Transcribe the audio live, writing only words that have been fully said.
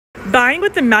Buying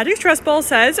what the magic stress ball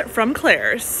says from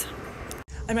Claire's.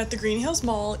 I'm at the Green Hills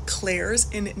Mall, Claire's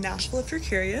in Nashville if you're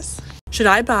curious. Should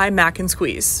I buy Mac and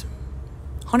Squeeze?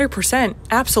 100%,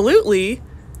 absolutely.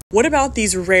 What about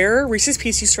these rare Reese's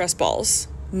Pieces stress balls?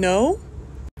 No?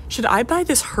 Should I buy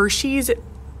this Hershey's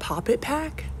Pop It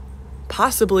pack?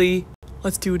 Possibly.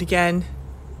 Let's do it again.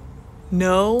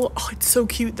 No? Oh, it's so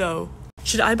cute though.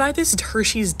 Should I buy this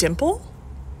Hershey's Dimple?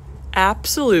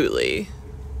 Absolutely.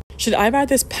 Should I buy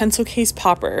this pencil case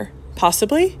popper?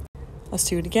 Possibly. Let's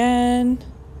do it again.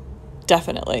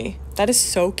 Definitely. That is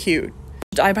so cute.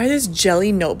 Should I buy this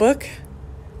jelly notebook?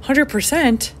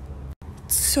 100%.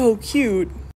 So cute.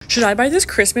 Should I buy this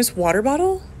Christmas water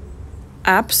bottle?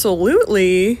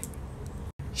 Absolutely.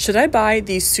 Should I buy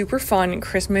these super fun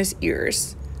Christmas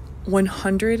ears?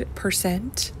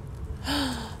 100%.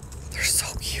 They're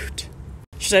so cute.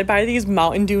 Should I buy these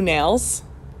Mountain Dew nails?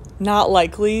 Not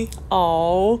likely.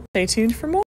 Oh, stay tuned for more.